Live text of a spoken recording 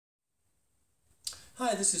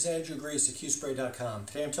Hi, this is Andrew Grease at QSpray.com.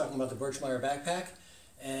 Today I'm talking about the Birchmeier Backpack,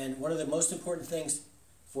 and one of the most important things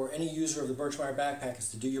for any user of the Birchmeier Backpack is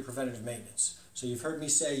to do your preventative maintenance. So you've heard me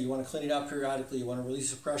say you want to clean it out periodically, you want to release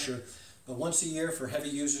the pressure, but once a year for heavy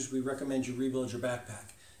users we recommend you rebuild your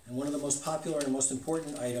backpack. And one of the most popular and most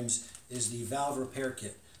important items is the valve repair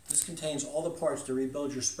kit. This contains all the parts to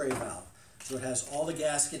rebuild your spray valve. So it has all the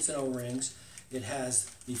gaskets and O-rings, it has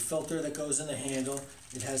the filter that goes in the handle,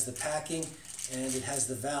 it has the packing, and it has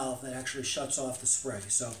the valve that actually shuts off the spray.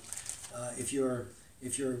 So if your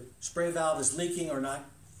spray valve is leaking or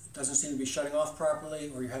doesn't seem to be shutting off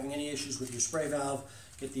properly, or you're having any issues with your spray valve,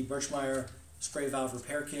 get the Birchmeier Spray Valve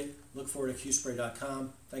Repair Kit. Look forward to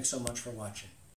QSpray.com. Thanks so much for watching.